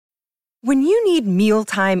When you need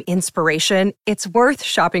mealtime inspiration, it's worth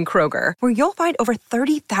shopping Kroger, where you'll find over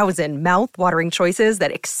 30,000 mouth-watering choices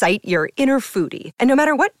that excite your inner foodie. And no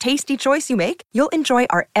matter what tasty choice you make, you'll enjoy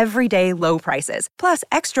our everyday low prices, plus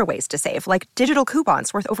extra ways to save, like digital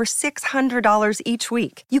coupons worth over $600 each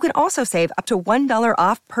week. You can also save up to $1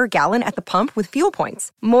 off per gallon at the pump with fuel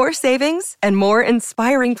points. More savings and more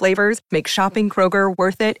inspiring flavors make shopping Kroger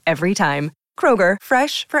worth it every time. Kroger,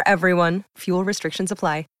 fresh for everyone. Fuel restrictions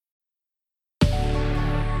apply.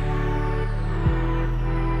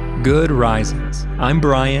 Good risings. I'm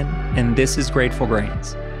Brian, and this is Grateful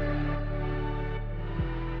Grains.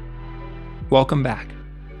 Welcome back.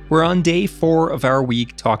 We're on day 4 of our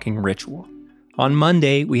week talking ritual. On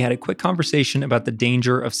Monday, we had a quick conversation about the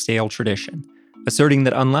danger of stale tradition, asserting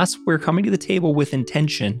that unless we're coming to the table with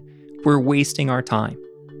intention, we're wasting our time.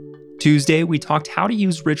 Tuesday, we talked how to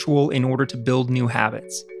use ritual in order to build new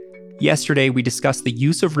habits. Yesterday, we discussed the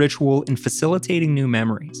use of ritual in facilitating new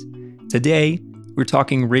memories. Today, we're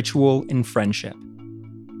talking ritual in friendship.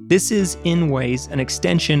 This is, in ways, an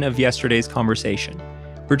extension of yesterday's conversation.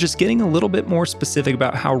 We're just getting a little bit more specific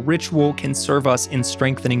about how ritual can serve us in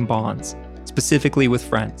strengthening bonds, specifically with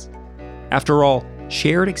friends. After all,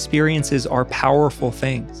 shared experiences are powerful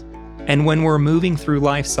things. And when we're moving through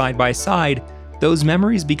life side by side, those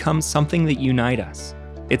memories become something that unite us.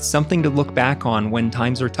 It's something to look back on when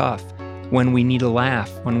times are tough, when we need a laugh,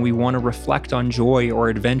 when we want to reflect on joy or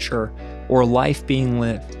adventure or life being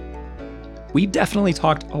lived. We've definitely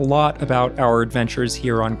talked a lot about our adventures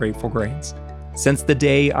here on Grateful Grains. Since the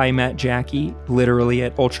day I met Jackie, literally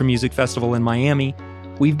at Ultra Music Festival in Miami,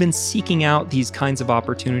 we've been seeking out these kinds of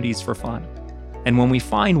opportunities for fun. And when we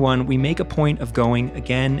find one, we make a point of going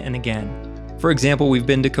again and again. For example, we've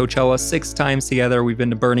been to Coachella 6 times together, we've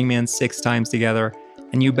been to Burning Man 6 times together,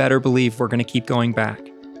 and you better believe we're going to keep going back.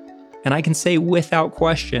 And I can say without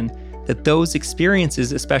question that those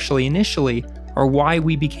experiences, especially initially, are why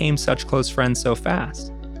we became such close friends so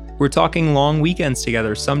fast. We're talking long weekends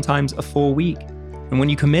together, sometimes a full week. And when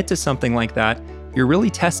you commit to something like that, you're really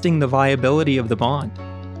testing the viability of the bond.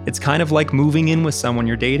 It's kind of like moving in with someone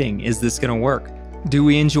you're dating. Is this going to work? Do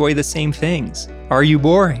we enjoy the same things? Are you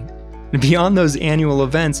boring? And beyond those annual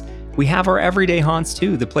events, we have our everyday haunts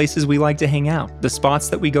too, the places we like to hang out, the spots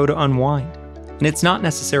that we go to unwind. And it's not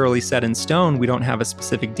necessarily set in stone. We don't have a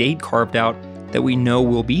specific date carved out that we know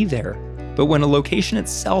will be there. But when a location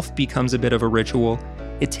itself becomes a bit of a ritual,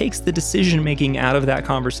 it takes the decision-making out of that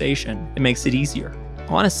conversation. It makes it easier.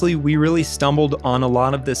 Honestly, we really stumbled on a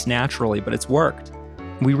lot of this naturally, but it's worked.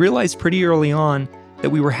 We realized pretty early on that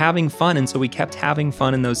we were having fun, and so we kept having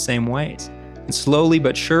fun in those same ways. And slowly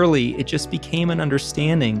but surely, it just became an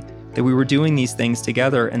understanding that we were doing these things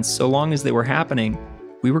together, and so long as they were happening,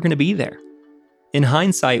 we were going to be there. In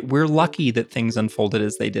hindsight, we're lucky that things unfolded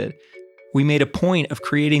as they did. We made a point of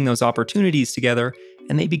creating those opportunities together,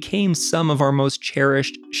 and they became some of our most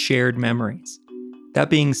cherished shared memories. That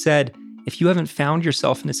being said, if you haven't found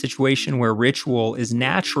yourself in a situation where ritual is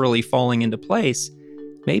naturally falling into place,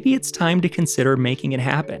 maybe it's time to consider making it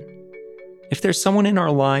happen. If there's someone in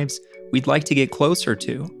our lives we'd like to get closer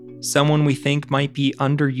to, someone we think might be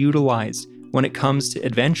underutilized when it comes to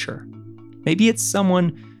adventure, maybe it's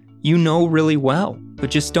someone you know really well,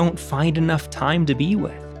 but just don't find enough time to be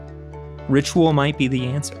with. Ritual might be the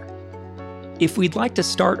answer. If we'd like to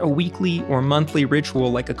start a weekly or monthly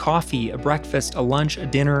ritual like a coffee, a breakfast, a lunch, a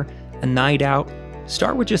dinner, a night out,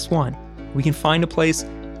 start with just one. We can find a place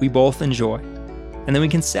we both enjoy, and then we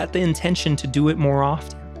can set the intention to do it more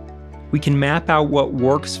often. We can map out what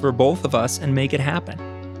works for both of us and make it happen.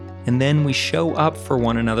 And then we show up for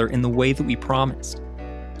one another in the way that we promised.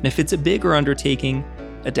 And if it's a bigger undertaking,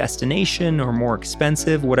 a destination or more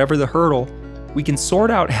expensive, whatever the hurdle, we can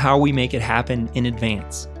sort out how we make it happen in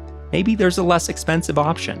advance. Maybe there's a less expensive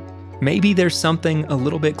option. Maybe there's something a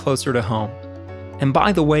little bit closer to home. And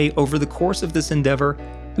by the way, over the course of this endeavor,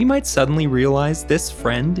 we might suddenly realize this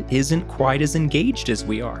friend isn't quite as engaged as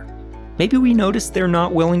we are. Maybe we notice they're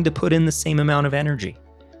not willing to put in the same amount of energy.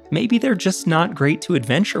 Maybe they're just not great to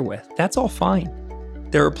adventure with. That's all fine.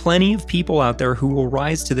 There are plenty of people out there who will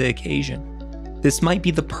rise to the occasion. This might be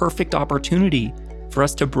the perfect opportunity for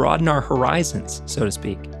us to broaden our horizons, so to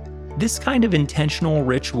speak. This kind of intentional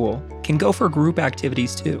ritual can go for group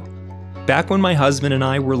activities too. Back when my husband and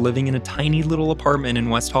I were living in a tiny little apartment in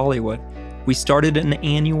West Hollywood, we started an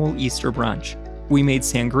annual Easter brunch. We made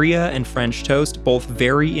sangria and French toast, both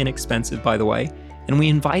very inexpensive by the way, and we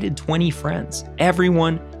invited 20 friends.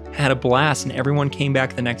 Everyone had a blast and everyone came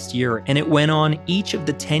back the next year, and it went on each of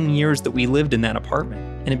the 10 years that we lived in that apartment.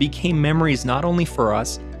 And it became memories not only for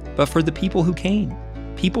us, but for the people who came.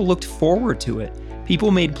 People looked forward to it.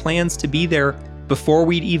 People made plans to be there before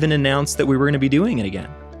we'd even announced that we were going to be doing it again.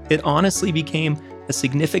 It honestly became a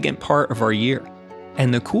significant part of our year.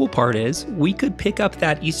 And the cool part is, we could pick up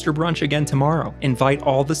that Easter brunch again tomorrow, invite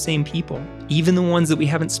all the same people, even the ones that we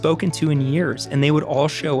haven't spoken to in years, and they would all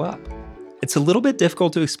show up. It's a little bit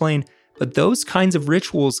difficult to explain, but those kinds of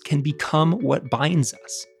rituals can become what binds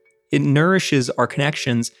us. It nourishes our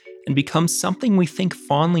connections and becomes something we think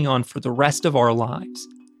fondly on for the rest of our lives.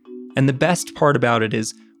 And the best part about it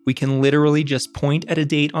is we can literally just point at a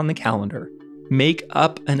date on the calendar, make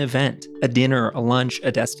up an event, a dinner, a lunch,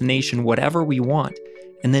 a destination, whatever we want,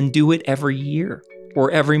 and then do it every year, or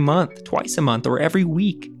every month, twice a month, or every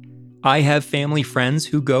week. I have family friends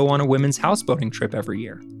who go on a women's houseboating trip every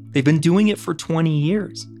year. They've been doing it for 20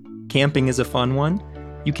 years. Camping is a fun one.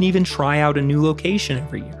 You can even try out a new location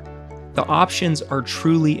every year. The options are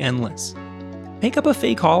truly endless. Make up a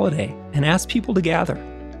fake holiday and ask people to gather.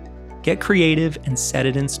 Get creative and set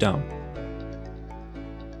it in stone.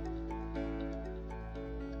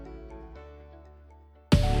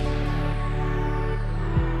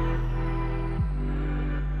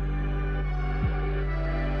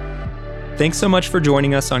 Thanks so much for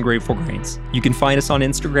joining us on Grateful Grains. You can find us on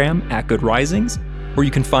Instagram at Good Risings, or you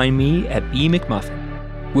can find me at B McMuffin.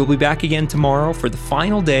 We'll be back again tomorrow for the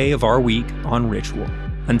final day of our week on Ritual.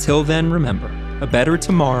 Until then, remember, a better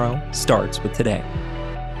tomorrow starts with today.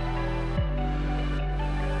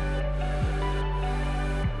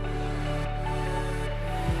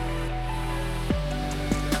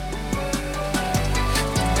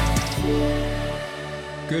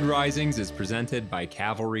 Good Risings is presented by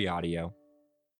Cavalry Audio.